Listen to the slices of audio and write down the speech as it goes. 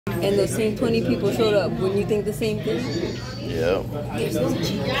and those same 20 people showed up, wouldn't you think the same thing? Yeah. There's no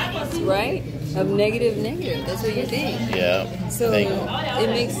chance, right? Of negative. That's what you think. Yeah. So it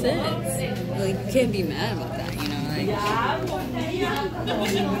makes sense. Like, you can't be mad about that, you know?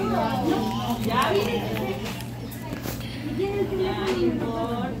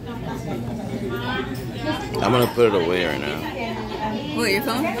 I'm gonna put it away right now. What, your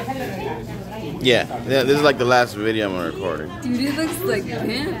phone? Yeah, this is like the last video I'm recording. Dude, it looks like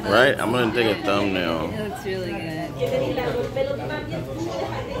pimp. Right? I'm gonna take a thumbnail. It looks really good.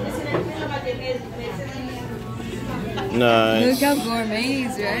 Nice. Look how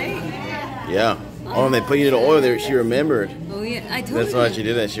gourmets, right? Yeah. Oh, and they put you to the oil there. She remembered. Oh yeah, I told That's you. why she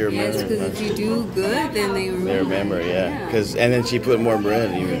did that. She remembered. Yes, because if you do good, then they remember. They remember, yeah. And then she put more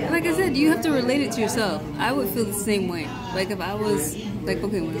bread even. Like I said, you have to relate it to yourself. I would feel the same way. Like if I was, like,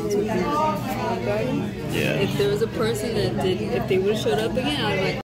 okay, when I was working at Olive Garden, Yeah. if there was a person that did, if they would have showed up again, I would be like,